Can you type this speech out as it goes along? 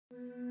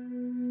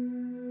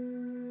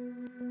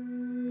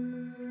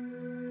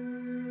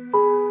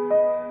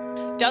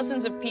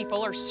Dozens of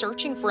people are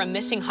searching for a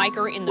missing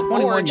hiker in the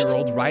gorge.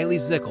 21-year-old Riley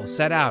Zickel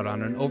set out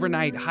on an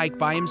overnight hike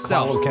by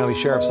himself. Colonial County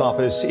Sheriff's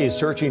Office is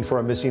searching for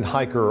a missing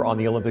hiker on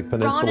the Olympic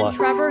Peninsula. John and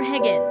Trevor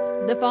Higgins,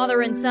 the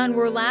father and son,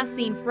 were last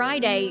seen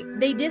Friday.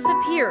 They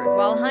disappeared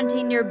while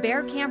hunting near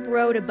Bear Camp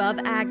Road above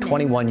Agnes.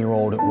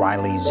 21-year-old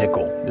Riley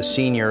Zickel, the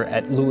senior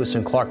at Lewis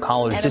and Clark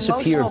College,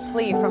 disappeared. An emotional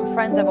plea from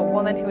friends of a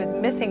woman who is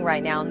missing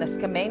right now in the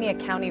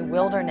Skamania County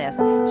wilderness.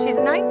 She's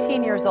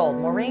 19 years old,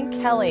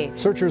 Maureen Kelly.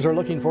 Searchers are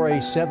looking for a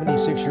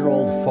 76-year-old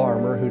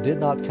farmer who did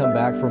not come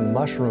back from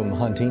mushroom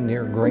hunting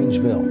near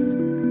Grangeville.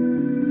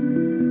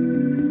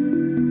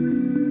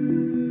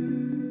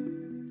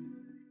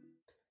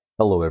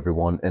 Hello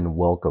everyone, and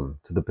welcome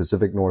to the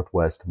Pacific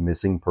Northwest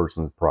Missing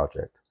Persons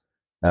Project.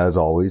 As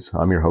always,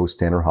 I'm your host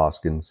Tanner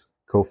Hoskins,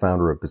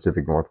 co-founder of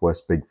Pacific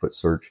Northwest Bigfoot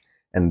Search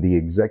and the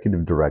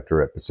executive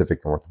director at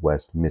Pacific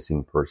Northwest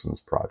Missing Persons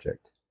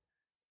Project.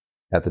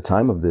 At the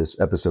time of this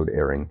episode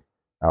airing,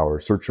 our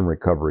search and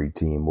recovery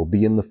team will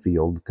be in the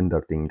field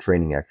conducting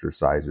training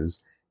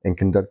exercises and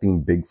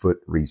conducting Bigfoot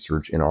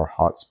research in our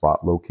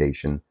hotspot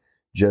location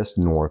just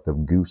north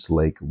of Goose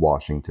Lake,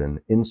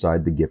 Washington,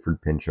 inside the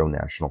Gifford-Pinchot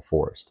National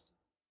Forest.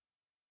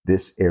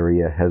 This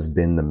area has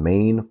been the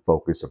main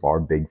focus of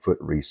our Bigfoot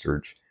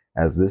research,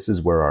 as this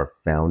is where our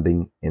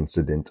founding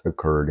incident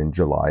occurred in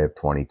July of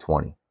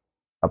 2020.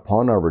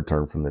 Upon our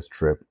return from this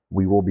trip,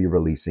 we will be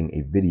releasing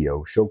a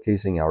video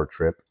showcasing our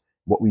trip,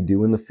 what we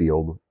do in the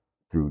field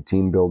through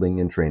team building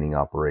and training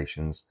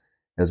operations,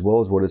 as well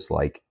as what it's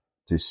like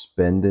to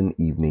spend an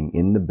evening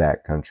in the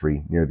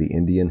backcountry near the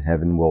Indian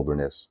Heaven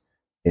Wilderness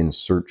in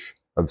search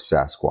of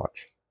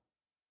Sasquatch.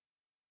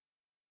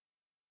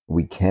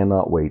 We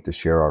cannot wait to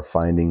share our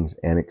findings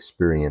and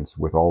experience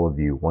with all of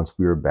you once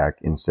we are back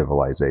in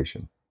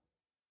civilization.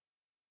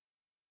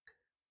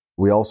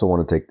 We also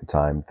want to take the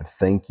time to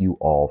thank you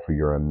all for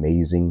your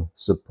amazing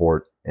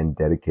support and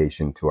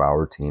dedication to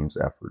our team's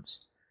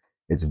efforts.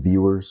 It's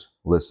viewers,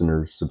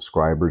 listeners,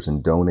 subscribers,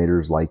 and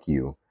donators like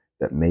you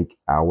that make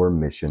our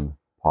mission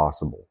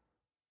possible.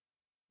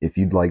 If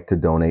you'd like to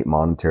donate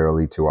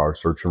monetarily to our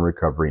search and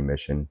recovery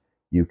mission,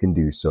 you can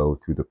do so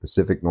through the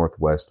Pacific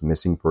Northwest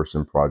Missing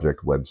Person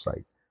Project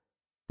website,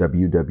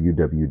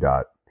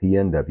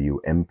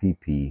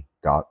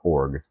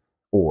 www.pnwmpp.org,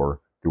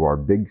 or through our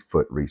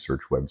Bigfoot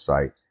research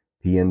website,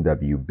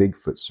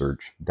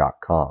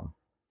 pnwbigfootsearch.com.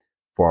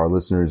 For our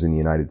listeners in the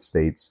United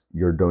States,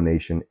 your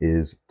donation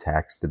is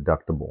tax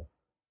deductible.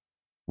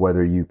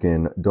 Whether you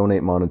can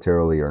donate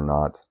monetarily or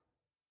not,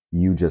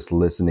 you just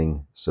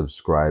listening,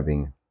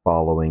 subscribing,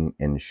 following,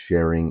 and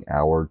sharing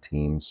our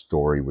team's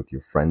story with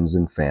your friends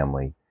and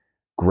family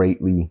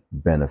greatly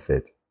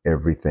benefit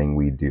everything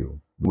we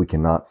do. We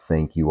cannot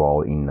thank you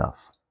all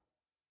enough.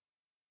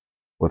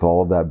 With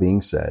all of that being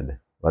said,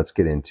 let's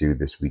get into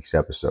this week's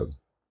episode.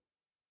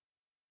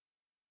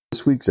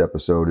 This week's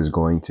episode is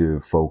going to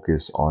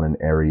focus on an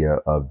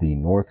area of the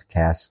North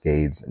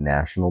Cascades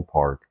National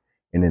Park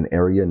in an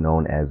area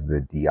known as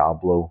the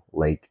Diablo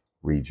Lake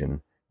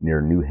region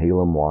near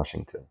Newhalem,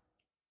 Washington.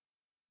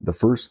 The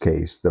first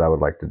case that I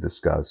would like to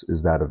discuss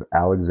is that of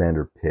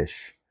Alexander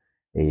Pisch,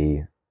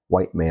 a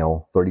white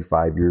male,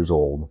 35 years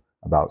old,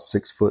 about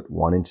 6 foot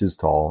 1 inches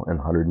tall and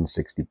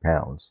 160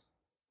 pounds.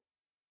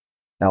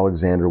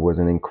 Alexander was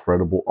an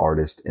incredible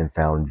artist and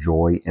found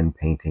joy in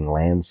painting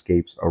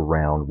landscapes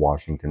around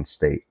Washington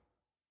state.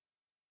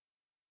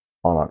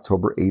 On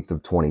October 8th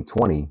of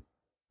 2020,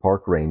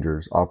 park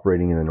rangers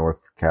operating in the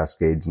North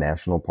Cascades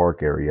National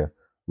Park area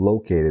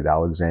located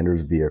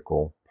Alexander's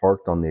vehicle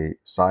parked on the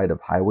side of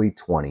Highway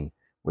 20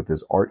 with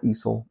his art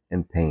easel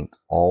and paint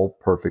all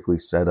perfectly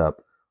set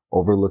up,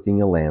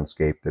 overlooking a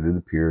landscape that it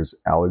appears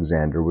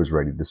Alexander was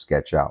ready to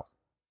sketch out.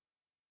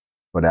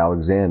 But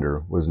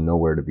Alexander was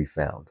nowhere to be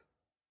found.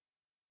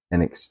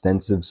 An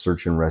extensive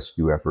search and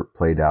rescue effort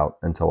played out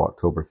until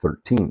October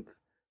 13th,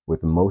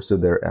 with most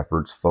of their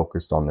efforts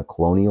focused on the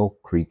Colonial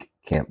Creek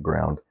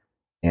Campground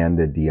and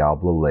the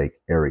Diablo Lake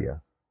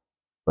area,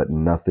 but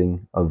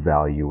nothing of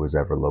value was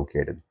ever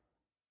located.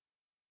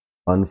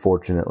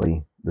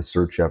 Unfortunately, the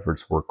search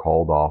efforts were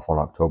called off on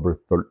October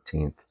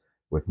 13th,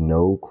 with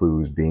no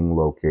clues being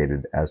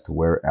located as to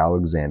where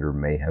Alexander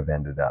may have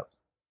ended up.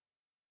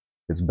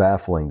 It's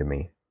baffling to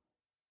me.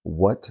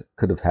 What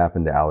could have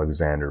happened to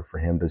Alexander for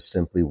him to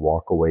simply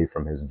walk away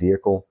from his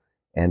vehicle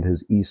and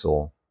his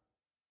easel,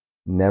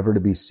 never to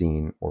be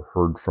seen or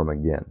heard from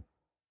again?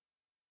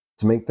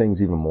 To make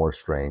things even more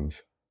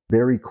strange,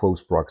 very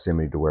close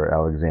proximity to where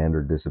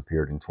Alexander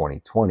disappeared in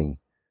 2020,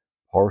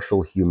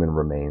 partial human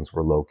remains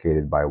were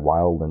located by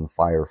wildland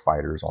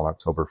firefighters on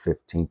October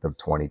 15th of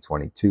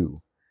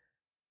 2022.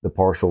 The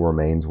partial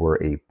remains were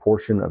a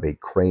portion of a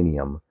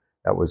cranium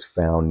that was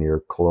found near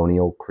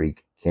Colonial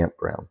Creek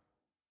Campground.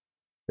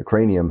 The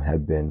cranium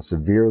had been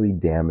severely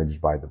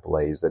damaged by the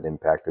blaze that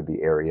impacted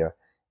the area,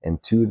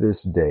 and to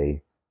this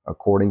day,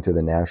 according to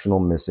the National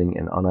Missing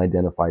and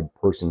Unidentified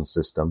Persons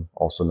System,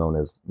 also known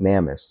as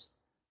NamUs,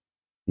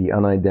 the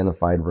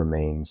unidentified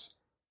remains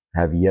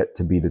have yet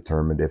to be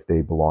determined if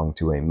they belong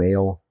to a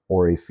male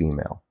or a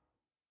female.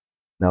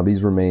 Now,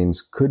 these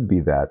remains could be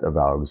that of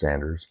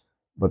Alexander's,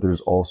 but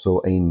there's also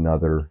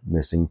another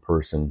missing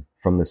person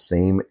from the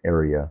same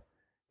area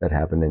that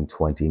happened in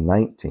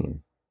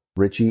 2019.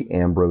 Ritchie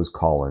Ambrose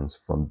Collins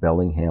from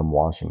Bellingham,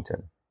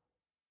 Washington.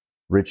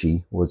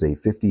 Ritchie was a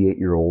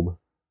 58-year-old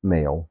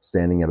male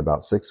standing at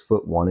about 6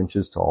 foot 1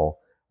 inches tall,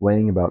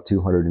 weighing about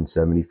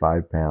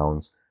 275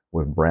 pounds,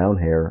 with brown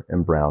hair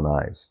and brown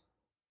eyes.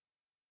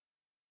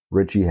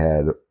 Ritchie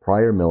had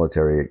prior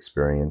military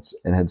experience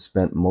and had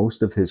spent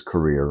most of his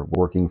career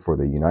working for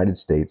the United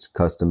States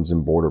Customs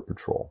and Border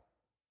Patrol.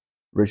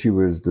 Ritchie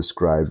was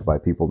described by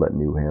people that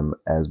knew him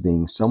as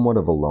being somewhat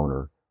of a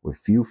loner with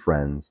few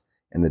friends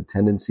and a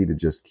tendency to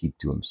just keep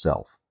to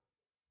himself.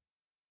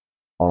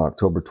 On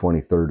October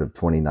 23rd of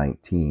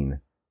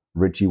 2019,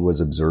 Ritchie was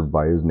observed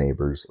by his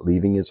neighbors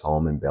leaving his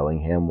home in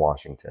Bellingham,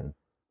 Washington,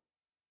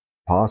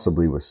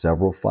 possibly with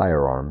several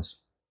firearms,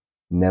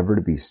 never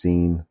to be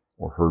seen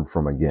or heard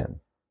from again.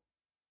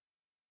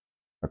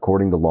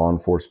 According to law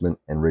enforcement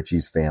and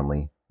Ritchie's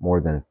family,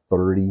 more than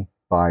 30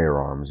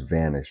 firearms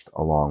vanished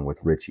along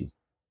with Ritchie.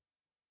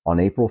 On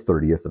April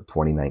 30th of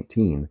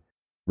 2019,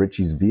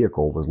 Ritchie's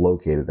vehicle was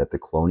located at the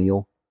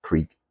Colonial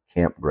Creek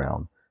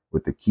Campground,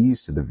 with the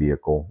keys to the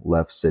vehicle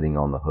left sitting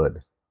on the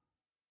hood.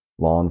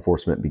 Law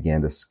enforcement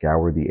began to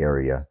scour the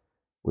area,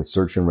 with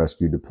search and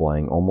rescue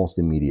deploying almost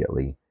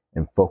immediately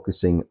and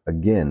focusing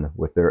again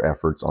with their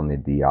efforts on the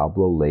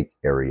Diablo Lake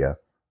area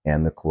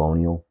and the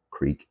Colonial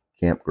Creek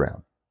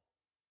Campground.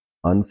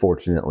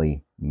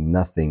 Unfortunately,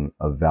 nothing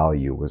of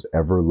value was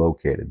ever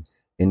located,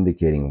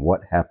 indicating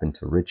what happened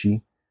to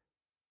Ritchie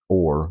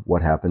or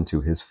what happened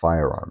to his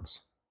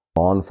firearms.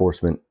 Law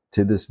enforcement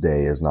to this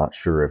day is not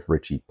sure if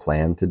Ritchie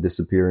planned to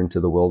disappear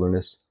into the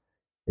wilderness,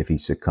 if he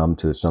succumbed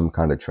to some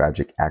kind of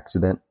tragic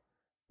accident,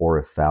 or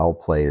if foul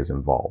play is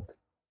involved.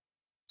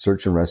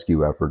 Search and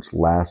rescue efforts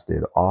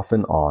lasted off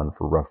and on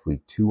for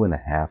roughly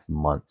 2.5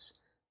 months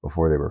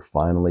before they were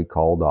finally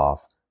called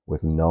off,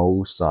 with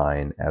no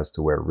sign as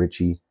to where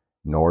Ritchie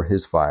nor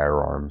his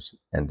firearms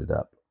ended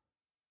up.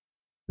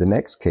 The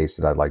next case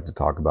that I'd like to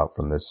talk about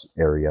from this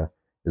area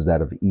is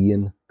that of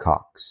Ian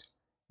Cox,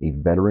 a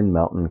veteran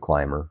mountain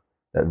climber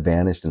that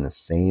vanished in the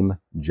same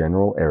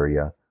general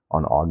area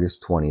on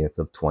August 20th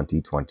of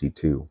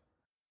 2022.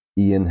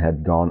 Ian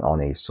had gone on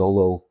a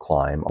solo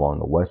climb along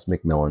the West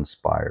McMillan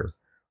Spire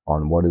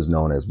on what is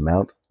known as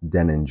Mount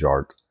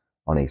Degenhardt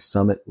on a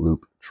summit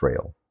loop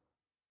trail.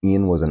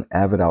 Ian was an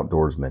avid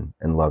outdoorsman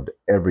and loved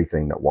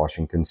everything that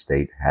Washington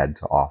State had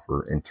to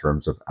offer in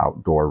terms of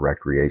outdoor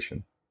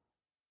recreation.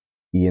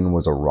 Ian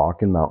was a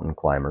rock and mountain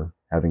climber,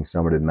 having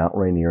summited Mount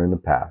Rainier in the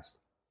past,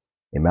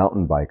 a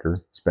mountain biker,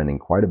 spending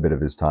quite a bit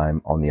of his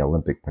time on the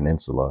Olympic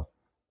Peninsula,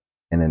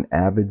 and an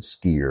avid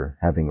skier,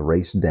 having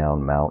raced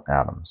down Mount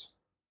Adams.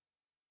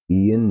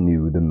 Ian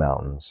knew the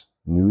mountains,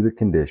 knew the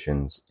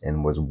conditions,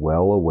 and was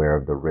well aware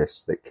of the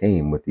risks that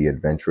came with the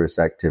adventurous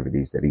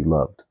activities that he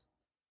loved.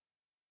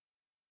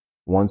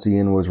 Once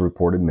Ian was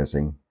reported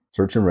missing,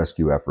 search and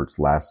rescue efforts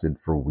lasted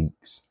for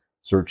weeks,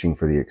 searching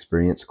for the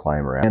experienced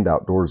climber and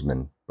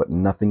outdoorsman, but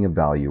nothing of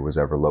value was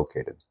ever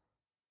located.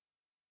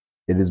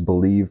 It is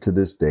believed to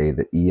this day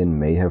that Ian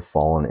may have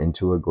fallen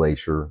into a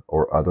glacier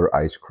or other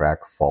ice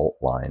crack fault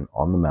line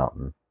on the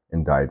mountain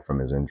and died from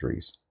his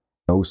injuries.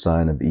 No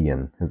sign of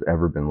Ian has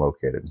ever been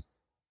located.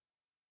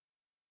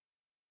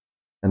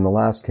 And the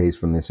last case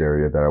from this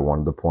area that I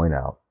wanted to point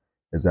out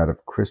is that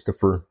of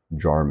Christopher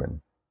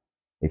Jarman,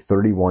 a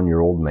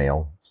 31-year-old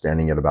male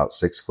standing at about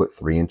 6 foot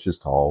 3 inches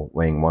tall,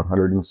 weighing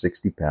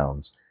 160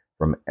 pounds,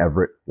 from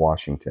Everett,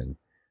 Washington,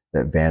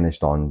 that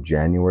vanished on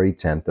January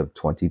 10th of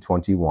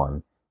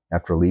 2021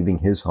 after leaving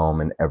his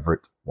home in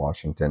Everett,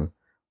 Washington,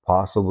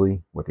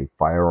 possibly with a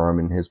firearm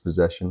in his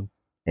possession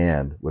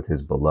and with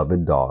his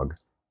beloved dog,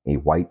 a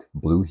white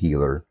blue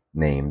heeler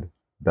named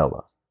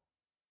Bella.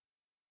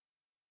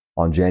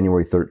 On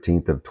January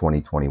 13th of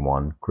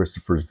 2021,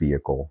 Christopher's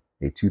vehicle,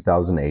 a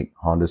 2008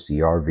 Honda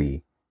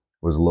CR-V,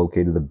 was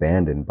located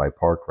abandoned by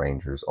park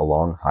rangers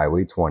along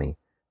Highway 20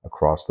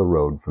 across the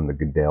road from the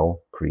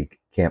Goodell Creek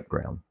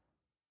Campground.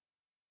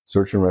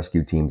 Search and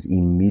rescue teams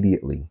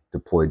immediately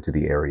deployed to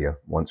the area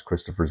once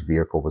Christopher's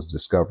vehicle was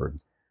discovered,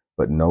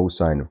 but no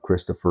sign of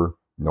Christopher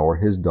nor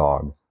his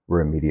dog were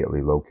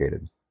immediately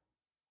located.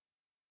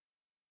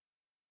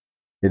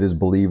 It is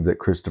believed that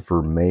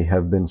Christopher may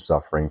have been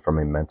suffering from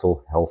a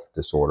mental health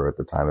disorder at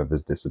the time of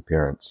his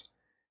disappearance,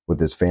 with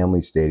his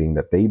family stating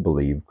that they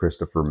believe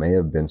Christopher may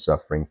have been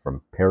suffering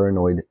from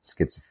paranoid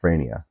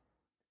schizophrenia.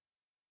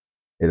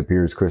 It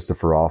appears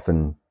Christopher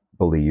often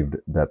believed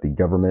that the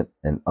government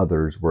and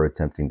others were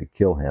attempting to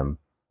kill him,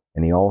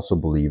 and he also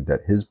believed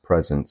that his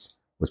presence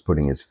was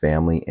putting his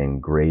family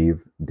in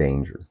grave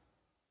danger.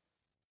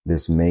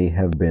 This may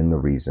have been the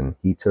reason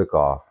he took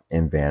off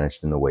and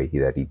vanished in the way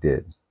that he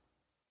did.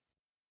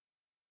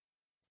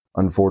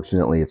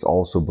 Unfortunately, it's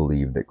also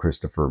believed that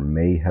Christopher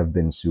may have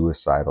been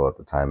suicidal at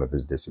the time of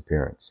his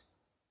disappearance.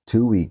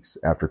 2 weeks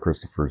after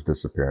Christopher's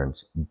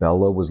disappearance,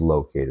 Bella was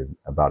located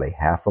about a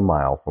half a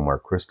mile from where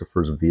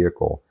Christopher's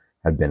vehicle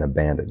had been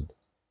abandoned.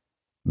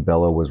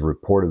 Bella was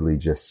reportedly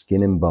just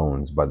skin and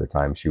bones by the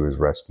time she was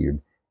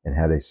rescued and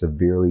had a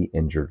severely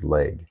injured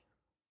leg.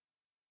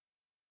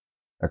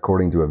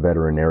 According to a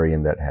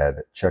veterinarian that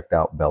had checked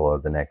out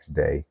Bella the next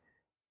day,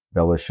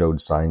 Bella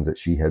showed signs that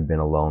she had been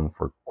alone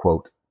for,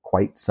 quote,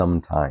 quite some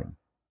time.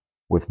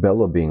 With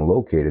Bella being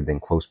located in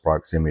close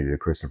proximity to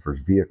Christopher's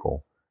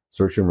vehicle,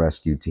 search and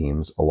rescue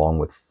teams, along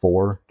with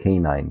 4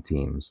 canine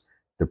teams,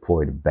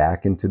 deployed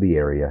back into the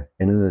area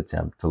in an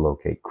attempt to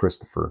locate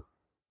Christopher.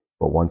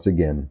 But once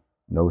again,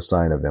 no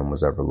sign of him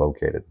was ever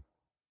located.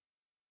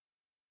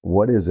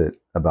 What is it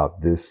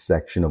about this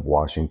section of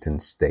Washington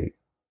state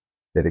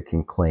that it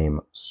can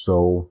claim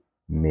so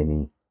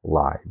many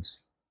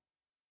lives?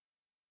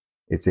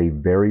 It's a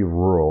very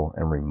rural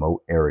and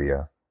remote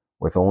area,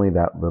 with only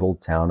that little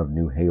town of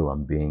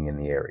Newhalem being in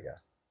the area.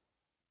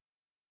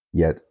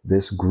 Yet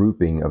this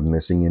grouping of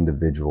missing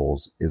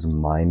individuals is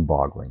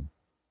mind-boggling.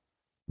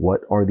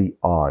 What are the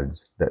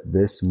odds that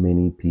this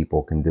many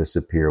people can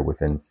disappear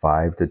within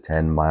 5 to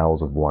 10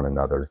 miles of one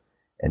another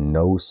and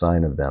no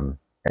sign of them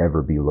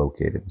ever be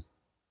located?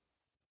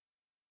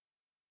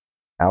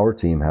 Our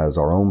team has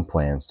our own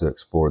plans to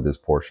explore this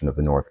portion of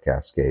the North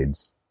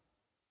Cascades,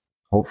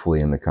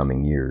 hopefully in the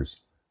coming years.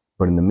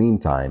 But in the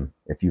meantime,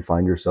 if you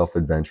find yourself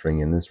adventuring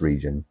in this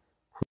region,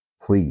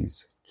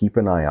 please keep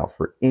an eye out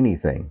for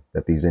anything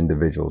that these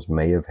individuals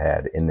may have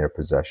had in their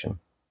possession.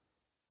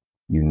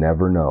 You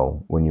never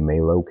know when you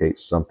may locate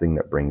something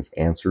that brings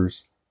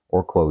answers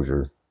or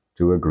closure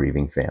to a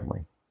grieving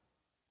family.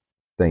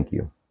 Thank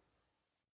you.